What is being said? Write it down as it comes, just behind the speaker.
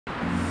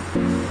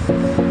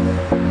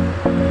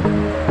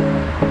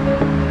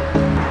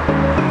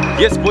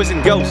Yes, boys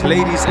and girls,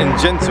 ladies and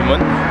gentlemen,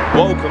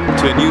 welcome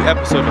to a new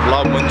episode of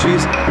Halal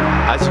Munchies.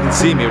 As you can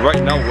see me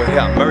right now, we're here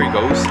at Meri.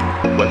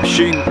 We're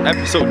shooting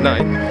episode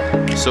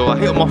 9. So I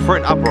hit up my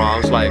friend Abra. I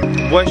was like,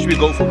 where should we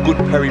go for good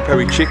peri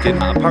peri chicken?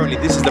 Apparently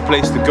this is the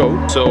place to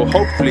go. So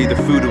hopefully the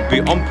food will be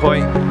on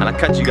point and I'll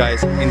catch you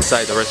guys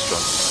inside the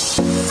restaurant.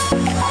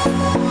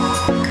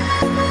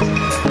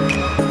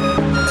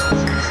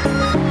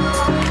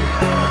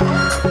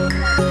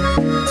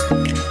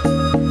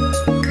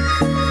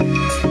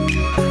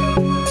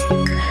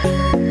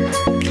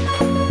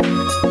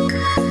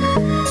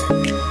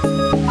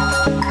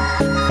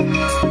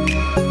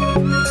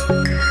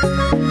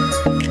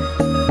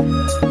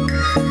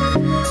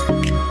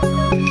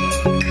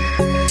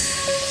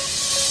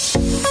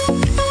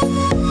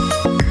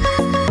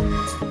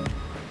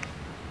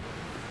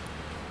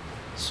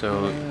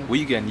 So, what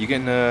you getting? You're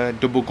getting a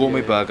double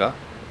gourmet burger,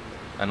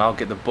 and I'll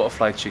get the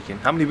butterfly chicken.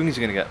 How many wings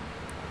are you gonna get?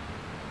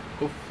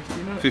 Go for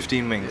 15 minutes.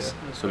 15 wings.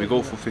 Yeah. So we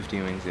go for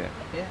 15 wings,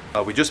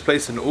 yeah. We just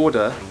placed an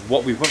order.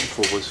 What we went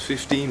for was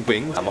 15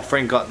 wings, and my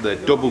friend got the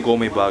double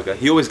gourmet burger.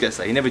 He always gets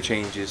that. He never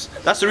changes.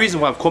 That's the reason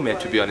why I've come here,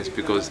 to be honest,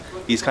 because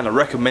he's kind of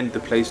recommended the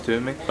place to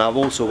me. And I've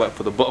also went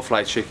for the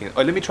butterfly chicken.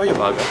 Oh, let me try your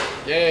burger.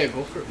 Yeah,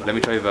 go for it, man. Let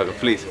me try your burger,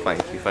 please.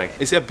 Thank you, thank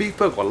you. Is it a beef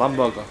burger or lamb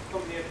burger?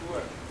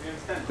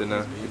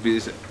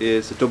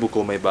 It's a double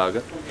gourmet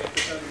burger.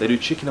 They do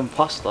chicken and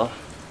pasta,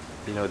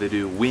 you know, they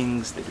do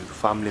wings, they do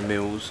family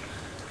meals,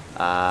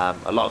 a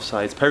lot of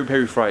sides. Peri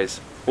Peri fries,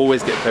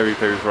 always get Peri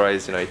Peri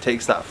fries, you know, it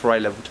takes that fry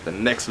level to the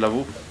next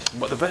level.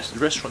 But the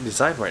restaurant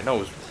design right now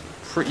is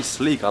pretty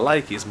sleek. I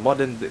like it, it's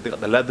modern. They got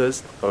the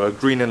leathers, or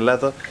green and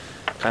leather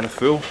kind of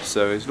feel,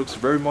 so it looks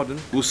very modern.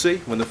 We'll see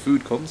when the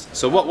food comes.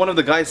 So what one of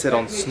the guys said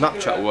on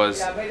Snapchat was,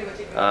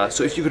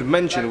 so if you could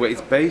mention where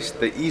it's based,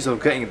 the ease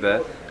of getting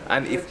there,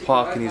 and if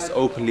parking is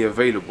openly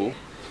available,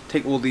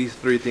 take all these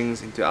 3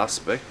 things into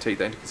aspect, take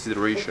that into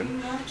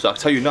consideration. So I'll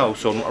tell you now,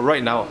 so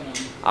right now,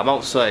 I'm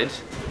outside.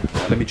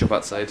 Let me jump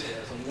outside.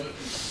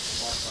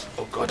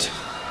 Oh God.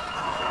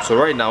 So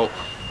right now,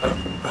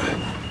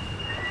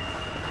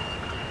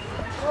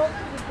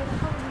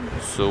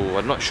 so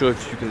I'm not sure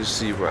if you can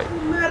see right.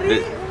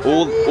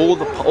 All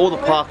the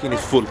parking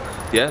is full,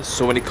 yeah?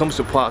 So when it comes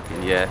to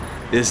parking, yeah,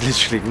 there's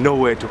literally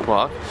nowhere to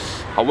park.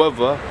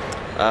 However,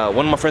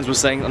 one of my friends was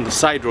saying on the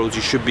side roads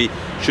you should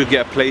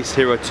get a place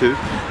here or two.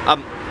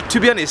 To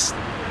be honest,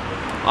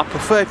 I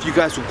prefer if you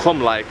guys will come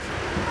like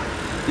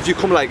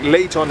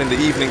late on in the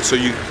evening, so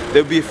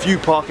there'll be a few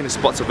parking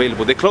spots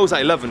available. They close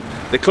at 11.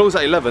 They close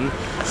at 11,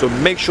 so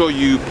make sure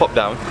you pop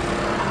down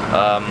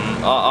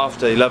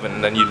after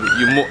 11, and then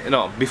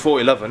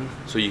before 11,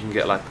 so you can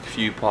get like a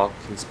few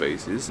parking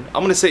spaces.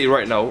 I'm gonna say it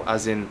right now,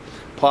 as in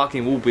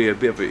parking will be a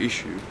bit of an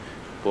issue.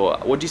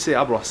 But what do you say,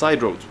 Abra?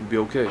 Side roads would be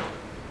okay.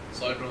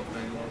 Side roads,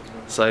 main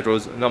roads. Side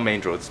roads, not main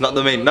roads. Not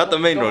the main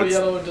roads.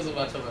 Yellow, it doesn't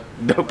matter, man.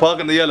 No, park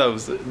on the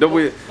yellows.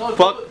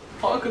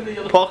 Park on the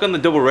yellow. Park on the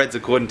double reds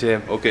according to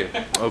him. Okay,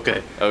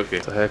 okay,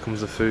 okay. So here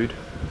comes the food.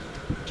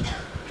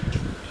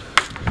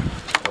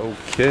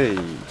 Okay.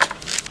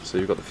 So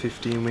you've got the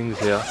 15 wings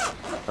here.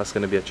 That's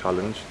going to be a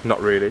challenge.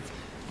 Not really.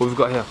 What we've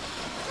got here?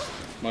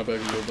 My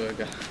burger, your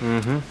burger.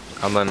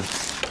 And then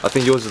I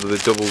think yours is the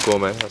double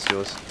gourmet. That's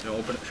yours. Should I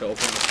open it?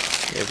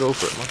 Yeah, go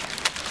for it, man.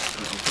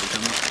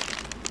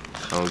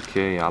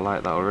 Okay, I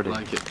like that already. I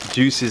like it. The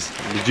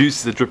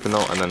juices are dripping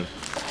out, and then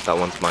that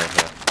one's mine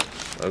here.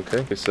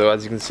 Okay, so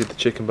as you can see, the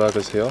chicken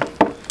burgers here.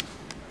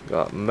 You've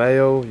got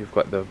mayo, you've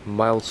got the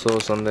mild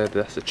sauce on there,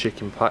 that's the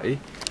chicken patty,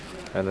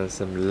 and then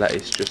some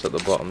lettuce just at the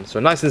bottom. So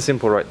nice and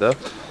simple right there.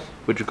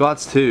 With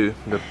regards to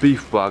the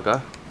beef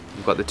burger,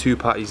 you've got the 2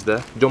 patties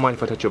there. Don't mind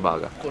if I touch your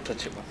burger? Go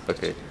touch it, man.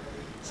 Okay,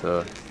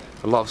 so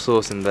a lot of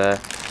sauce in there,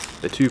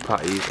 the 2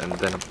 patties, and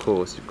then of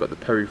course you've got the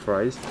peri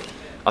fries.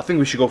 I think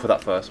we should go for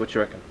that first. What do you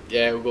reckon?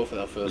 Yeah, we'll go for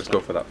that first. Let's go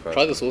for that first.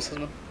 Try the sauces,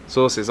 man.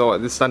 Sauces. Oh,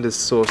 this standard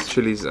sauce,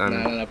 chilies,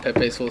 and No,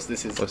 Pepe sauce.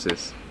 This is. what's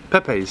this?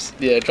 Pepe's.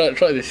 Yeah, try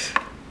this.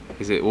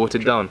 Is it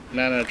watered down?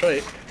 No, try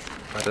it.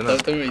 I don't know.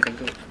 Tell me what you think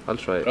of it. I'll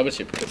try it. Grab a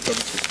chip. Grab a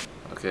chip.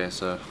 Okay,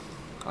 so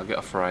I'll get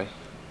a fry.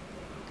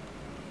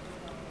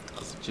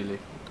 That's chili.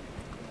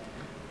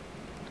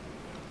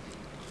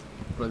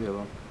 Try the other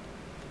one.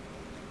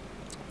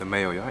 The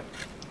mayo, you right?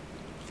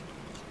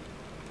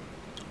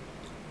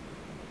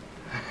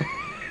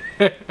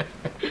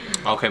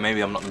 Okay,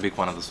 maybe I'm not the big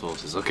fan of the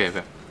sauces. Okay,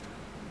 okay.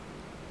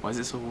 Why is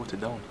it so watered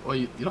down? Oh,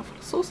 you're not for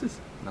the sauces?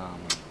 Nah,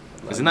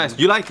 man. Is it nice?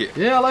 You like it?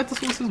 Yeah, I like the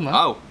sauces, man.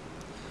 Oh.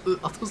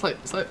 I thought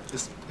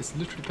it's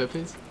literally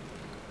Pepe's.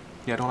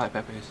 Yeah, I don't like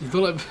peppers. You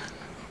don't like?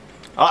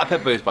 I like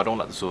peppers, but I don't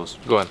like the sauce.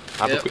 Go on,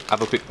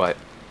 have a quick bite.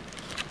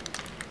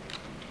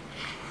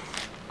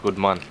 Good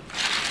man.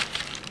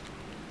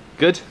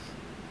 Good?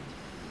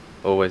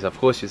 Always, of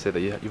course you said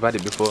that you've had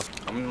it before.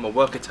 I'm in my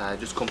work attire,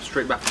 just come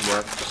straight back from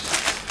work.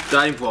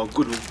 Diving for a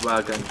good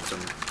burger and some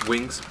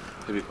wings.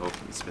 Here we go,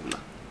 bismillah.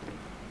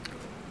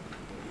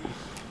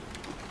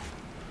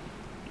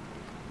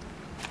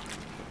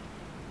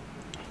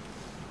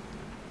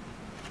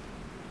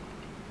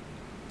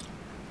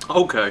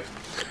 Okay.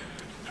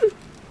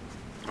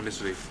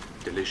 Honestly,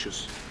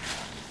 delicious.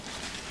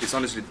 It's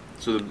honestly,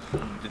 so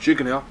the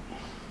chicken here,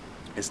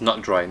 it's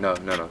not dry, no.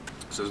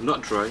 So it's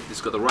not dry,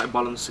 it's got the right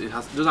balance, it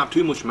doesn't have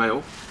too much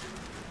mayo.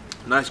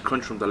 Nice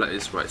crunch from the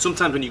lettuce, right?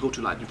 Sometimes when you go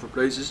to like different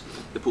places,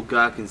 they put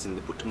gherkins in,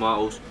 they put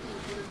tomatoes.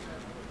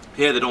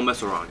 Here they don't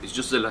mess around, it's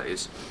just the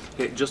lettuce,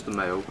 here just the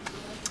mayo,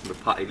 the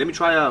patty. Let me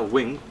try a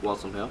wing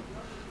whilst I'm here.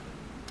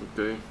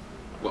 Okay.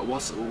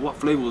 What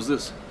flavour was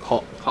this?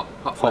 Hot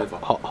flavour.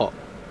 Hot.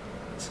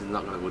 This is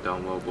not gonna go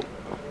down well, but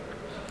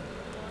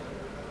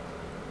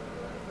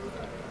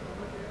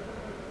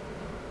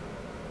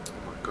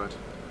oh my god.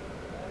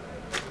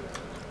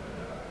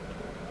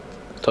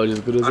 Told you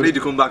it's good as I need to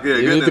come back here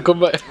again. You need to come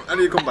back. I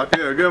need to come back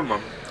here again,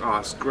 man. Ah,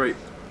 it's great.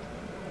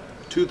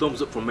 2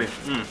 thumbs up from me.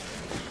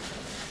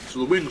 So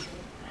the wings,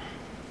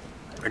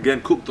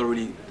 again, cooked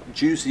thoroughly,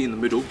 juicy in the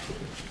middle,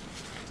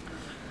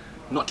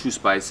 not too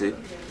spicy.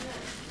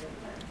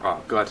 Oh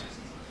god.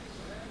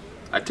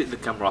 I take the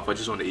camera off, I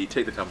just want to eat.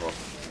 Take the camera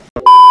off.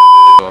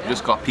 So I've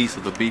just got a piece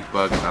of the beef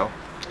burger now.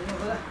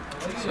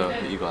 So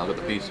here you go, I've got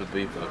the piece of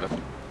beef burger.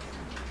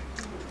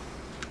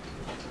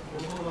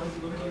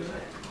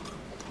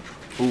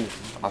 Ooh,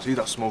 I see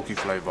that smoky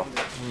flavour.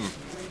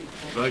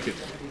 Like it.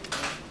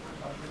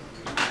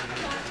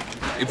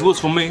 If it was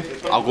for me,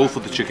 I'll go for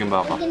the chicken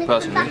burger,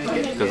 personally,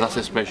 because that's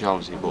a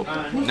speciality, but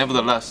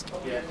nevertheless,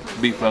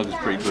 beef burger is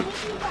pretty good.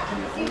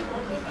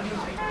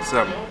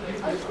 So,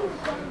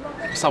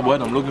 what's that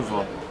word I'm looking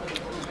for?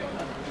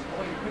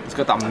 It's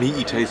got that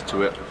meaty taste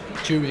to it.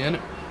 Chewy,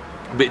 innit?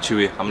 A bit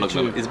chewy, I'm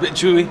looking at it. It's a bit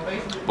chewy,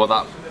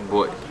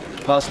 but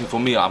personally for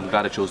me, I'm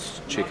glad I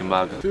chose chicken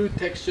burger. Food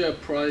texture,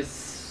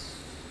 price.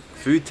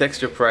 Food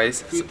texture,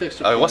 price.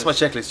 What's my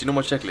checklist? You know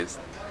my checklist?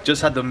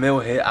 Just had the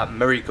meal here at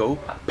Meri.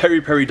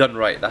 Peri Peri done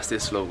right, that's their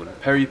slogan.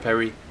 Peri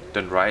Peri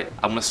done right.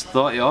 I'm gonna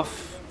start it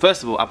off.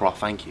 First of all, Abra,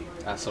 thank you.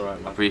 That's alright,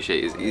 man. I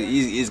appreciate it.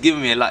 He's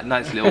giving me a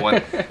nice little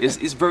one.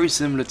 It's very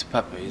similar to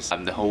Pepe's.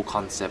 And the whole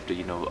concept,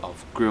 you know,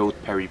 of grilled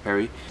peri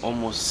peri,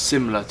 almost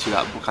similar to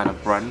that kind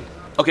of brand.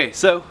 Okay,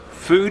 so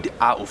food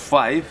out of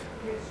 5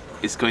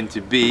 is going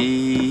to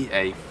be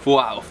a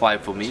 4 out of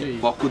 5 for me.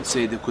 Jeez. What I could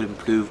say they could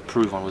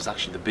improve on was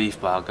actually the beef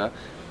burger.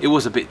 It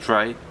was a bit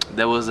dry.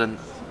 There wasn't.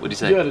 What do you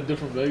say? You had a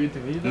different burger to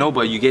me. No,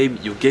 but you gave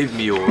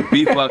me your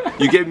beef burger.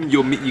 You gave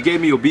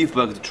me your beef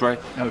burger to try.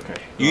 Okay.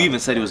 You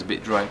even said it was a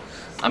bit dry.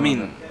 I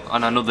mean,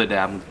 on another day,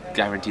 I'm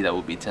guaranteed that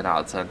will be 10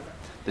 out of 10.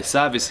 The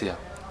service here,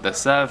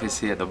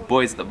 the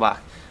boys at the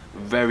back,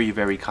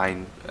 very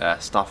kind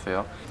staff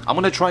here. I'm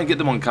gonna try and get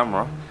them on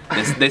camera.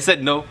 They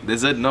said no,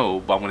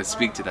 but I'm gonna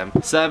speak to them.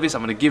 Service,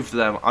 I'm gonna give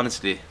them,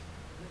 honestly,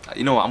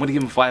 you know what, I'm gonna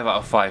give them 5 out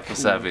of 5 for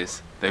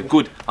service. They're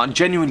good and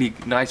genuinely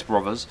nice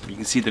brothers. You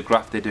can see the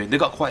graph they're doing. They've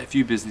got quite a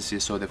few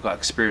businesses, so they've got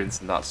experience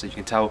in that. So you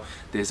can tell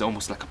there's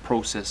almost like a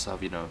process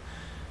of, you know,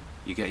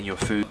 you're getting your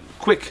food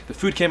quick. The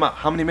food came out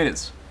how many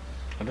minutes?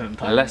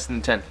 Less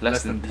than 10.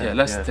 Less than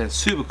 10.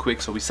 Super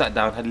quick. So we sat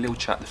down, had a little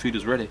chat. The food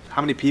was ready.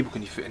 How many people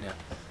can you fit in here?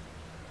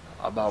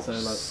 About so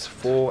like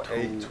 4,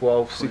 8,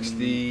 12,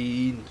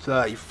 16,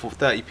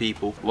 30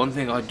 people. One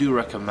thing I do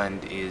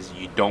recommend is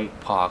you don't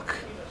park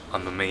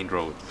on the main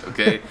road,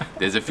 okay?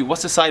 There's a few.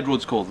 What's the side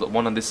roads called? The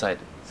one on this side.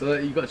 So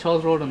you got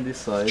Charles Road on this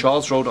side.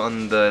 Charles Road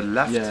on the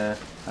left. Yeah,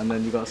 and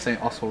then you got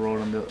St. Oswald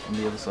Road on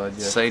the other side.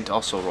 Yeah. St.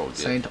 Oswald Road. Yeah.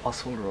 St.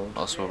 Oswald Road.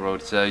 Oswald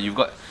Road. So you've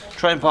got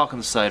try and park on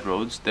the side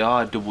roads. There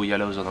are double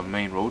yellows on the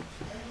main road.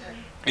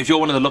 If you're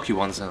one of the lucky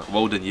ones,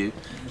 well done you.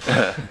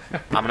 I'm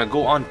gonna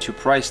go on to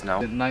price now.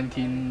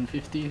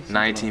 1950.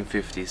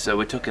 1950. So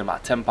we're talking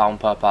about £10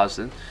 per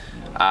person.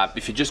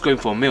 If you're just going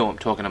for a meal, I'm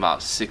talking about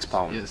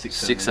 £6. Yeah,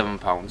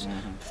 £7.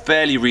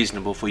 Fairly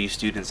reasonable for you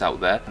students out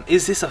there.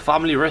 Is this a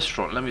family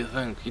restaurant? Let me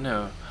think. You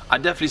know, I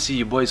definitely see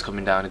you boys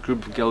coming down. A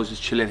group of girls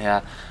just chilling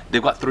here.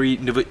 They've got 3.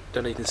 Don't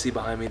know, you can see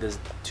behind me. There's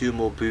 2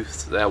 more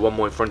booths there. 1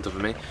 more in front of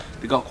me.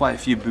 They got quite a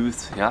few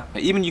booths here.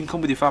 Even you can come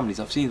with your families.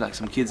 I've seen like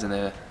some kids in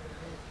there.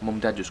 Mum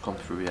and dad just come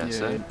through here. Yeah.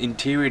 So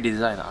interior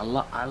design,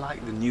 I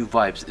like the new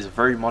vibes. It's a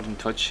very modern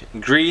touch.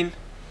 Green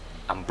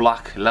and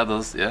black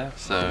leathers, yeah.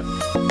 So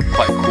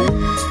quite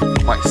cool,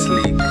 quite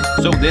sleek.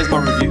 So there's my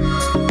review.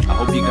 I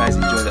hope you guys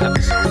enjoy the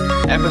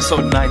episode.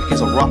 Episode 9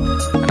 is a wrap,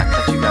 and I'll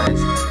catch you guys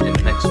in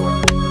the next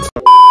one.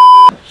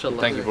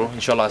 Inshallah. Thank you, bro.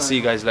 Inshallah, I'll see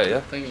you guys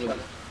later. Thank you.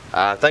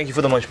 Thank you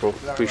for the munch, bro.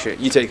 Appreciate it.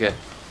 You take care.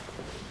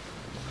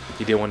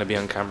 You didn't want to be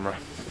on camera.